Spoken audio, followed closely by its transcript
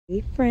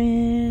Hey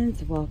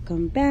friends,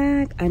 welcome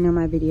back. I know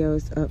my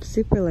video's up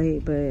super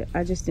late, but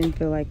I just didn't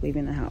feel like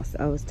leaving the house.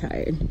 I was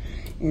tired.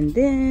 And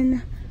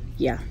then,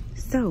 yeah.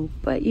 So,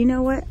 but you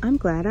know what? I'm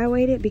glad I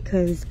waited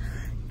because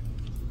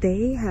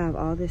they have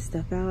all this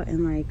stuff out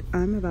and like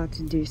I'm about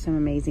to do some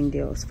amazing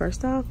deals.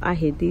 First off, I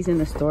hid these in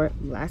the store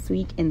last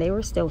week and they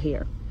were still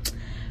here.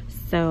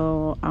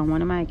 So on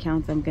one of my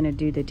accounts, I'm gonna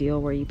do the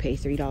deal where you pay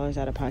 $3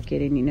 out of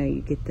pocket and you know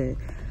you get the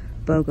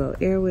BOGO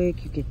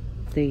Airwick, you get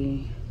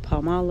the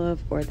Palmolive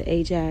or the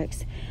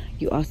Ajax.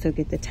 You also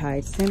get the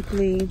Tide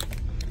Simply.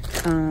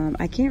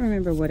 I can't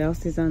remember what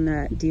else is on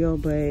that deal,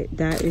 but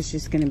that is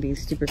just going to be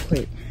super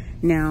quick.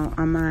 Now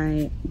on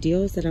my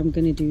deals that I'm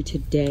going to do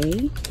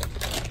today,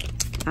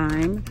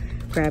 I'm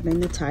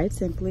grabbing the Tide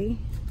Simply.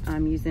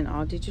 I'm using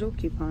all digital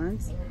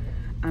coupons.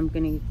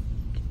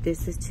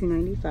 This is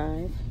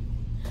 $2.95.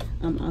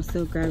 I'm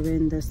also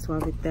grabbing the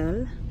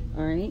Suavitel.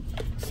 All right,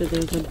 so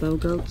there's a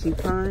BOGO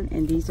coupon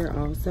and these are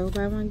also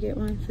buy one get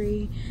one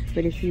free.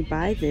 But if you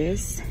buy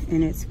this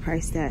and it's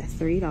priced at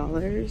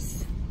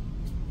 $3,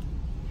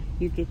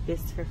 you get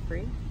this for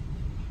free.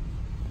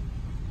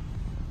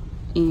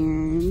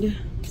 And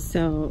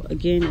so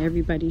again,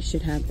 everybody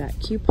should have that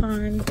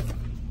coupon.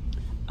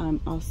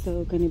 I'm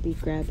also going to be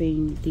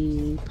grabbing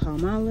the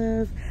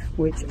Palmolive,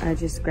 which I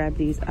just grabbed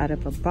these out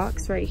of a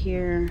box right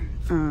here.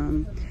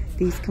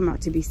 These come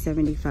out to be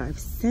 75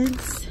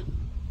 cents.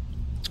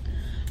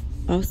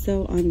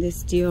 Also on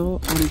this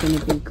deal, I'm going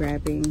to be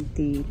grabbing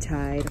the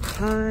Tide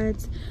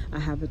Pods. I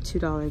have a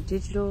 $2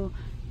 digital.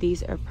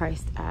 These are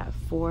priced at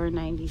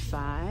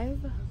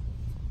 $4.95.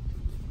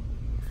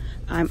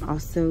 I'm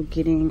also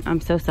getting, I'm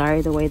so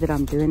sorry the way that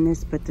I'm doing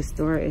this, but the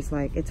store is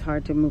like, it's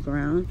hard to move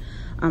around.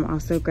 I'm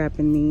also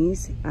grabbing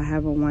these. I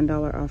have a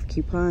 $1 off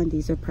coupon.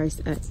 These are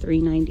priced at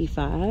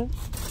 $3.95.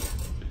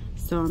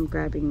 So I'm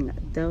grabbing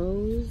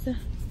those.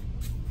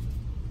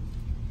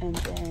 And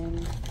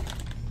then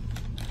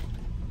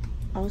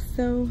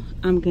also,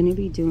 I'm going to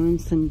be doing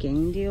some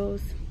game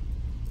deals.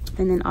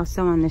 And then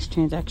also on this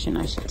transaction,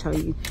 I should tell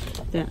you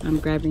that I'm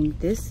grabbing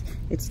this.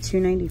 It's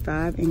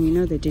 $2.95. And you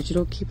know the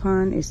digital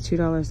coupon is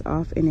 $2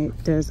 off. And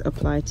it does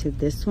apply to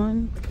this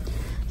one.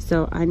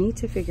 So I need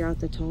to figure out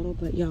the total.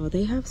 But y'all,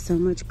 they have so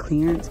much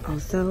clearance.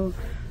 Also,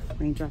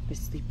 Raindrop is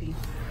sleeping.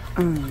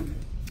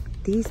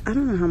 These, I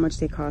don't know how much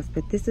they cost.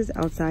 But this is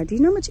outside. Do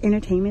you know how much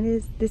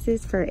entertainment this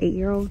is for an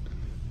 8-year-old?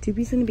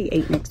 Tubi's gonna be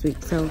 8 next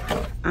week, so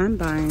I'm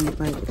buying,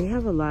 like, they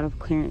have a lot of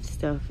clearance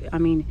stuff. I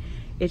mean,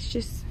 it's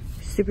just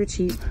super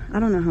cheap. I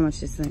don't know how much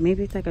this is,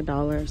 maybe it's like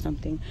 $1 or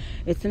something.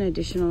 It's an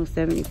additional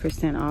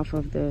 70% off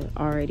of the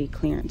already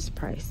clearance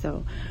price.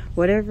 So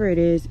whatever it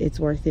is, it's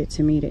worth it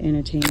to me to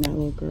entertain that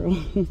little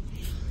girl.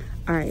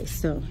 All right,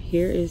 so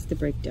here is the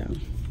breakdown.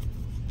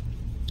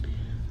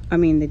 I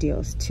mean the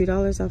deals.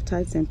 $2 off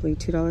Tide Simply,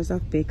 $2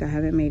 off Bic. I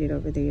haven't made it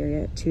over there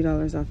yet.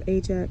 $2 off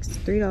Ajax,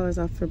 $3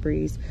 off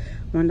Febreze,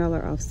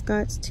 $1 off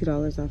Scott's,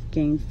 $2 off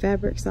Gain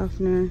Fabric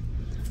Softener,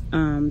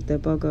 the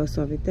BOGO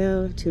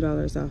Suavitel,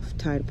 $2 off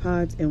Tide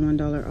Pods, and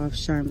 $1 off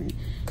Charmin.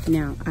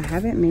 Now, I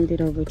haven't made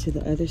it over to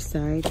the other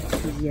side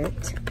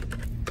yet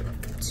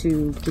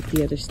to get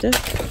the other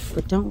stuff,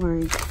 but don't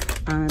worry,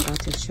 I'm about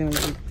to show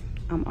you.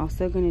 I'm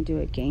also going to do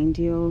a Gain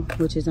deal,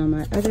 which is on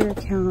my other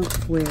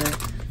account where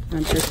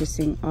I'm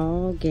purchasing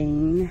all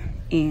Gain,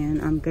 and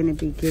I'm going to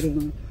be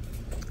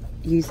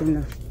using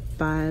the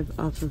 5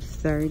 off of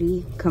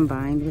 30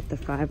 combined with the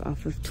 5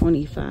 off of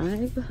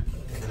 25.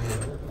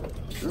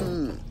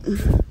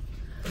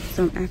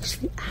 So I'm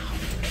actually, ow.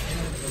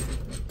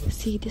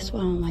 See, this is what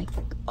I'm like,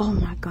 oh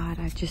my God,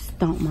 I just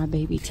stomped my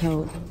baby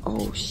toe.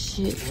 Oh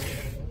shit.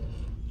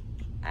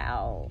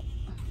 Ow.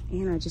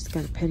 And I just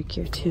got a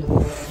pedicure too.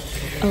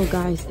 Oh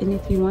guys, and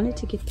if you wanted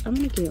to get, I'm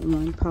going to get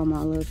one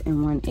Palmolive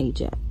and one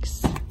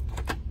Ajax.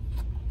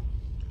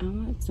 I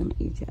want some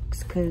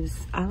Ajax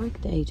because I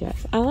like the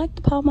Ajax. I like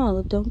the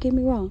Palmolive, don't get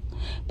me wrong,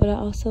 but I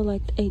also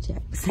like the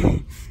Ajax.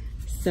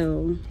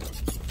 So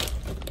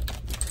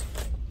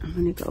I'm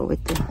gonna go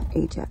with the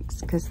Ajax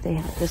because they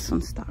have this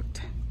one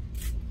stocked.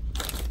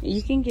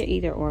 You can get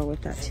either or with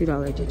that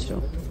 $2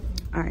 digital.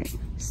 All right,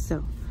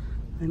 so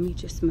let me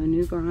just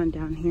maneuver on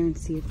down here and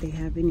see if they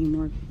have any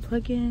more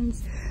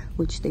plugins,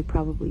 which they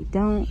probably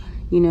don't.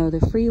 You know,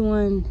 the free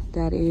one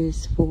that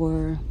is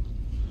for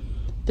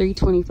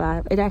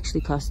 $3.25. It actually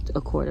cost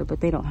 $0.25,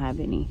 but they don't have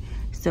any,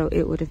 so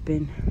it would have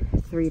been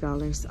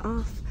 $3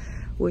 off,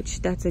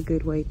 which that's a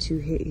good way to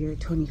hit your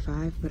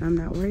 25. But I'm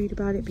not worried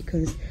about it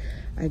because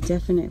I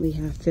definitely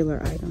have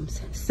filler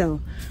items. So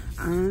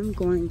I'm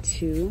going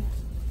to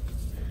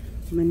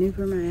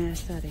maneuver my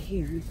ass out of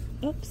here.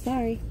 Oh,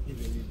 sorry,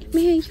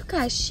 man, you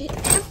got shit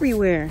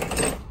everywhere.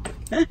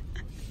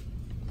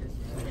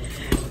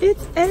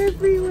 It's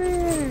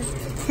everywhere.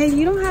 Hey,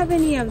 you don't have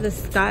any of the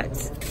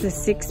Scott's, the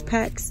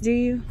 6-packs, do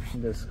you?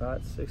 The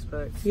Scott's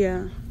 6-packs?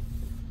 Yeah.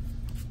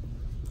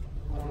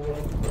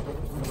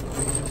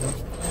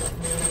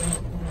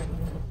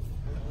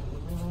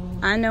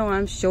 I know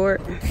I'm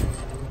short,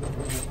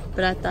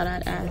 but I thought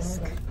I'd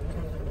ask.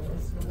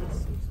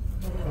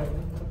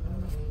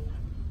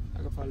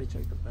 I could probably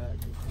check the back.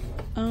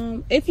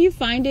 If you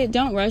find it,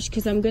 don't rush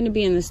because I'm going to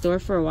be in the store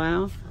for a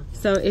while.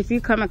 So if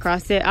you come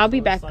across it, I'll be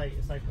back.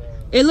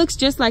 It looks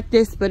just like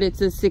this, but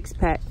it's a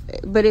 6-pack.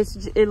 But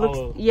it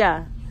looks,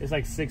 yeah. It's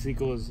like 6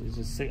 equals, it's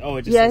just 6. Oh,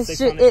 it just says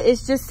 6 on it?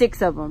 It's just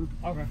 6 of them.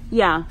 Okay.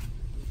 Yeah.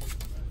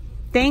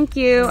 Thank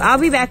you. I'll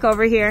be back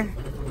over here.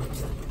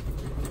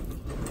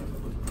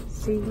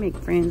 See, you make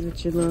friends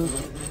with your little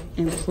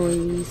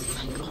employees.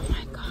 Like, oh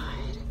my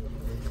God.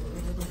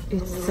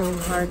 It's so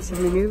hard to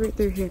maneuver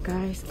through here,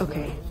 guys.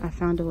 Okay, I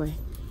found a way.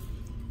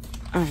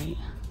 All right,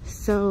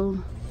 so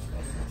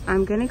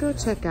I'm gonna go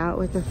check out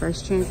with the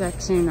first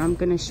transaction. I'm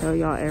gonna show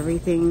y'all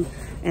everything,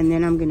 and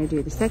then I'm gonna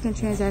do the second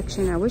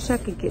transaction. I wish I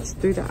could get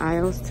through the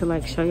aisles to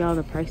like show y'all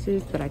the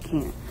prices, but I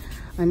can't.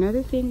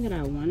 Another thing that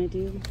I wanna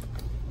do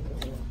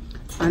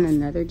on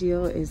another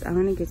deal is I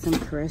wanna get some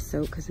Caress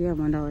soap because we have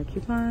 $1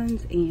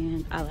 coupons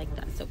and I like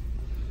that soap.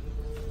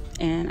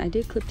 And I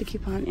did clip the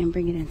coupon and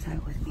bring it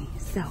inside with me.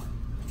 So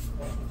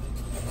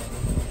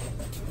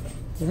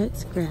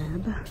let's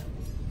grab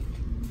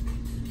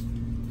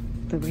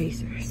the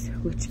razors,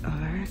 which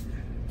are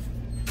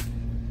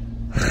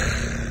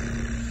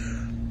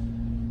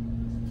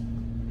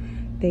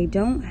they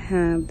don't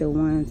have the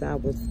ones I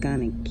was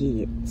gonna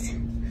get,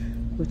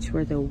 which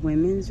were the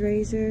women's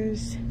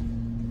razors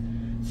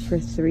for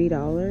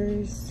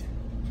 $3.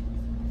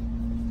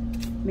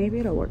 Maybe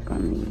it'll work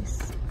on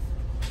these.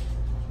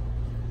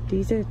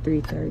 These are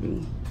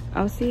 $3.30.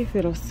 I'll see if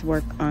it'll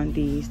work on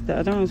these. The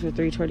other ones were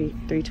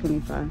 $3.20,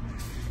 $3.25.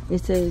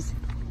 It says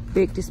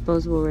big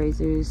disposable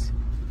razors,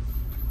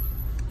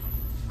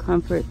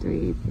 Comfort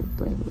 3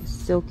 blade with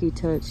Silky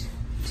Touch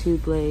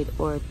 2-blade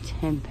or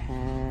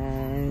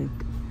 10-pack.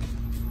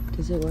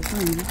 Does it work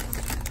on this?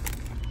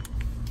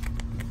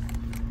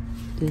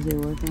 Does it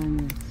work on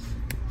this?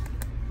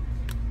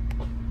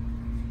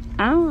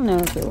 I don't know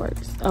if it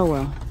works. Oh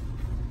well.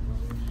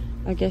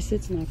 I guess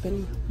it's not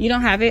gonna. You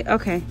don't have it?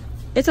 Okay.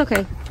 It's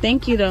okay.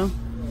 Thank you though.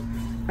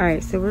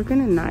 Alright, so we're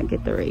gonna not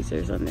get the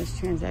razors on this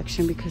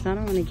transaction because I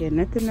don't want to get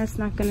nothing that's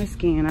not gonna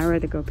scan. I'd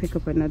rather go pick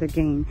up another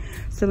game.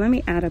 So let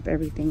me add up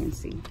everything and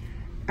see.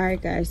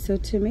 Alright guys, so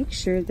to make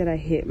sure that I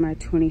hit my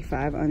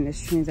 25 on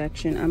this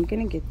transaction, I'm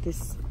gonna get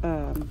this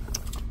a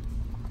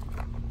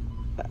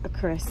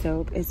Caress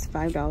soap. It's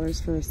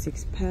 $5 for a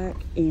 6-pack,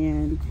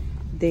 and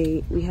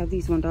we have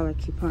these $1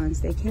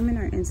 coupons. They came in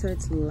our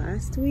inserts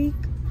last week,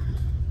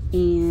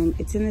 and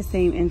it's in the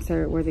same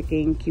insert where the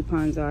game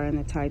coupons are and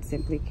the Tide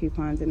Simply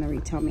coupons and the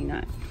Retail Me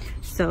Not.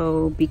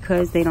 So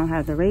because they don't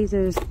have the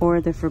razors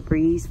or the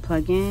Febreze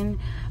plug-in,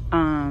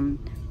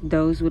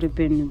 those would have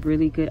been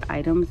really good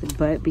items,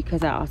 but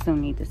because I also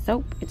need the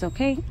soap, it's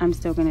okay. I'm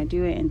still gonna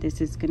do it, and this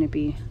is gonna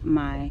be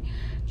my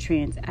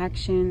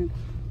transaction.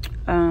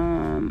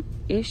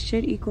 It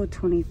should equal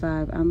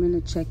 25. I'm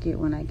gonna check it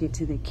when I get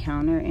to the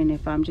counter, and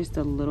if I'm just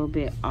a little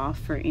bit off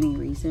for any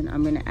reason,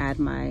 I'm gonna add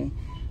my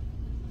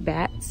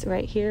bats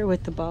right here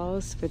with the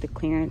balls for the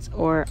clearance,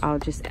 or I'll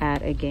just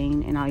add a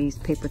gain and I'll use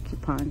paper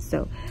coupons.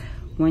 So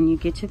when you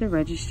get to the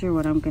register,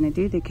 what I'm gonna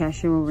do, the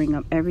cashier will ring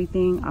up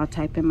everything. I'll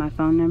type in my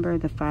phone number.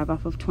 The 5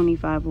 off of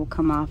 25 will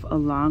come off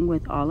along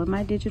with all of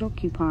my digital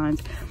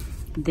coupons.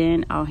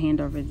 Then I'll hand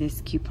over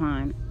this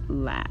coupon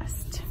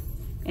last,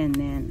 and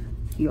then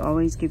you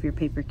always give your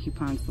paper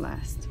coupons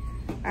last.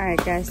 All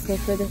right guys, so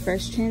for the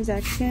first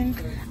transaction,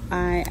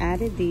 I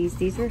added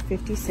these were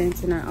 50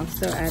 cents, and I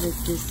also added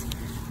this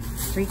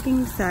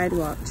freaking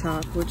sidewalk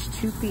chalk, which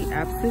Choopy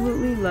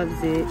absolutely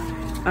loves it.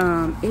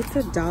 It's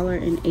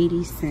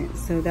 $1.80,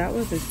 so that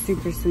was a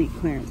super sweet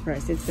clearance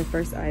price. It's the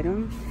first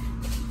item.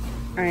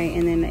 All right,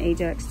 and then the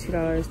Ajax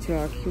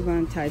 $2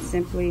 coupon, Tide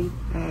Simply.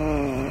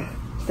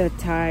 The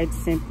Tide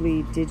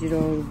Simply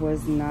digital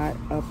was not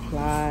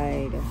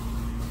applied.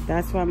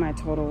 That's why my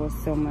total was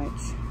so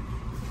much.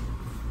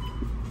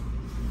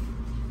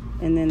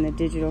 And then the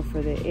digital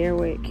for the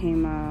airweight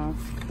came off.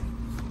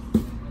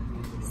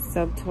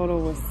 Subtotal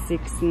was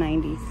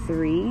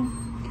 $6.93.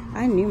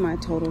 I knew my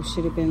total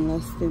should have been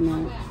less than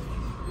that.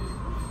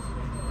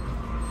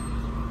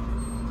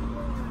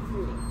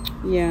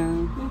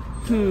 Yeah.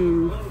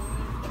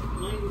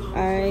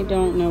 I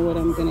don't know what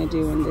I'm gonna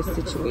do in this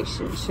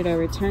situation. Should I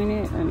return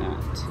it or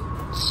not?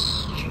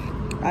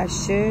 I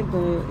should,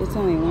 but it's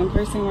only one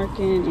person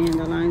working and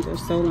the lines are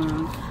so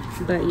long.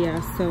 But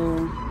yeah,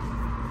 so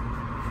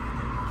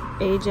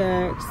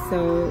Ajax,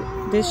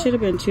 so this should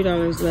have been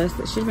 $2 less.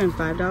 It should have been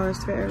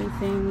 $5 for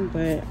everything,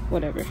 but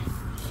whatever.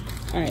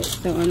 All right,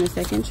 so on the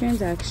second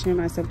transaction,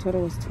 my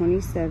subtotal was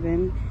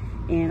 27,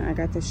 and I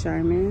got the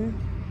Charmin.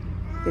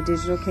 The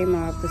digital came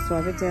off, the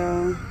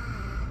Suavidel,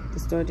 the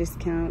store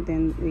discount.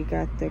 Then we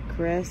got the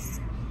Caress.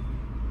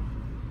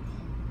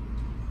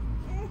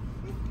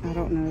 I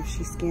don't know if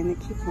she scanned the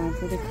coupon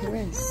for the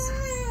Caress.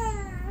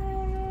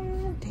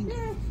 Dang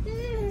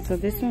it. So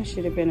this one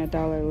should have been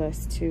 $1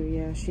 less too.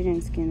 Yeah, she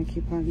didn't scan the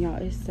coupon. Y'all,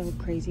 it's so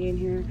crazy in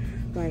here.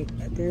 Like,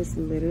 there's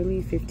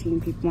literally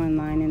 15 people in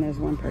line and there's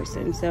one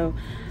person. So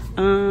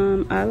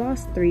I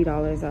lost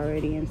 $3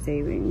 already in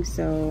savings.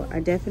 So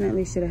I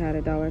definitely should have had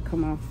 $1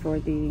 come off for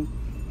the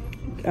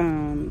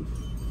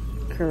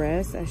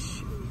Caress.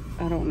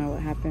 I don't know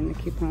what happened. The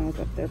coupon was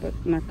up there, but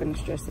I'm not going to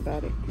stress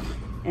about it.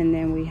 And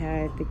then we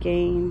had the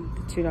Gain,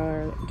 the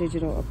 $2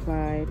 digital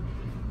applied.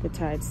 The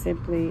Tide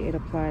Simply, it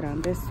applied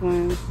on this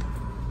one.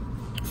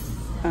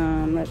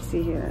 Let's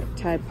see here.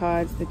 Tide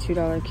Pods, the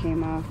 $2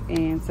 came off,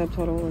 and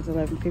subtotal was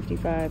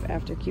 $11.55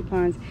 after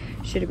coupons.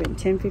 Should have been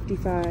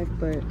 $10.55,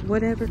 but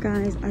whatever,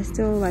 guys. I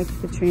still like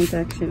the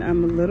transaction.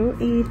 I'm a little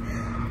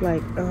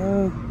like,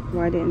 oh,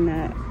 why didn't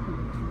that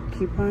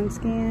coupon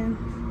scan?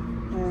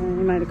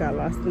 It might have got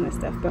lost in the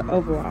stuff, but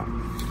overall,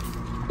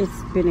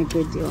 it's been a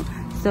good deal.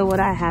 So what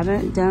I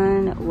haven't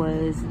done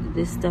was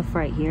this stuff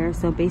right here.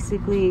 So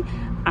basically,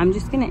 I'm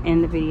just gonna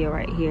end the video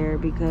right here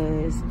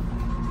because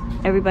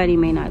everybody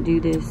may not do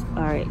this.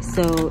 All right,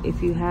 so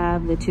if you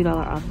have the $2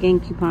 off Gain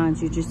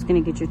coupons, you're just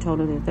gonna get your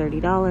total to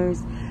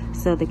 $30.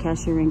 So the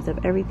cashier rings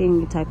up everything.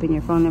 You type in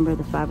your phone number,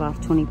 the 5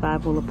 off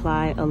 25 will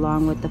apply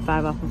along with the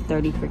 5 off of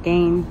 30 for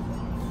Gain.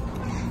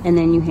 And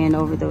then you hand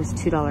over those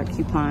 $2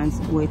 coupons,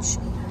 which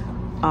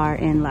are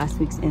in last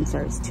week's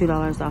inserts.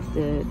 $2 off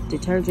the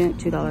detergent,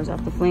 $2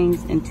 off the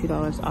flings, and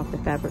 $2 off the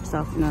fabric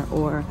softener,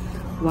 or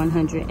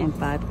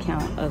 105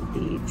 count of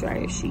the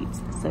dryer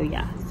sheets. So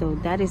yeah, so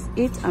that is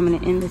it. I'm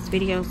gonna end this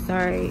video.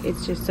 Sorry,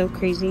 it's just so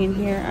crazy in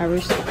here. I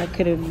wish I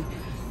could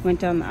have went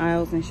down the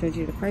aisles and showed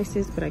you the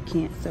prices, but I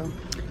can't. So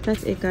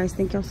that's it, guys.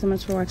 Thank y'all so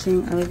much for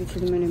watching. I love you to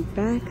the moon and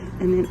back.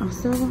 And then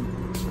also,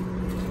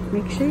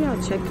 make sure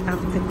y'all check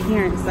out the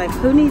clearance. Like,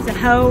 who needs a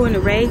hoe and a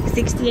rake?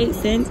 68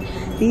 cents.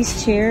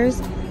 These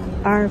chairs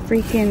are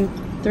freaking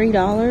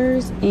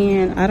 $3,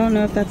 and I don't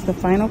know if that's the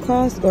final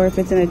cost or if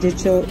it's an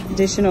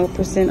additional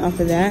percent off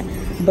of that,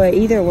 but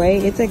either way,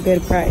 it's a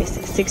good price.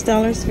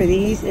 $6 for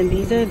these, and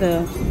these are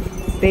the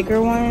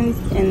bigger ones,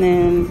 and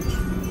then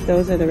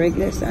those are the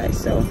regular size.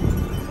 So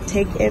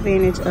take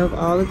advantage of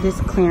all of this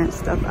clearance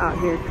stuff out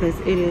here because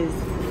it is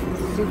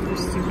super,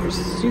 super,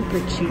 super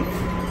cheap.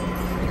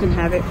 You can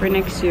have it for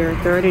next year.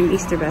 Throw it in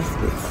Easter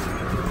baskets.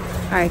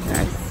 All right,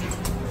 guys,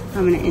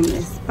 I'm gonna end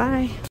this. Bye.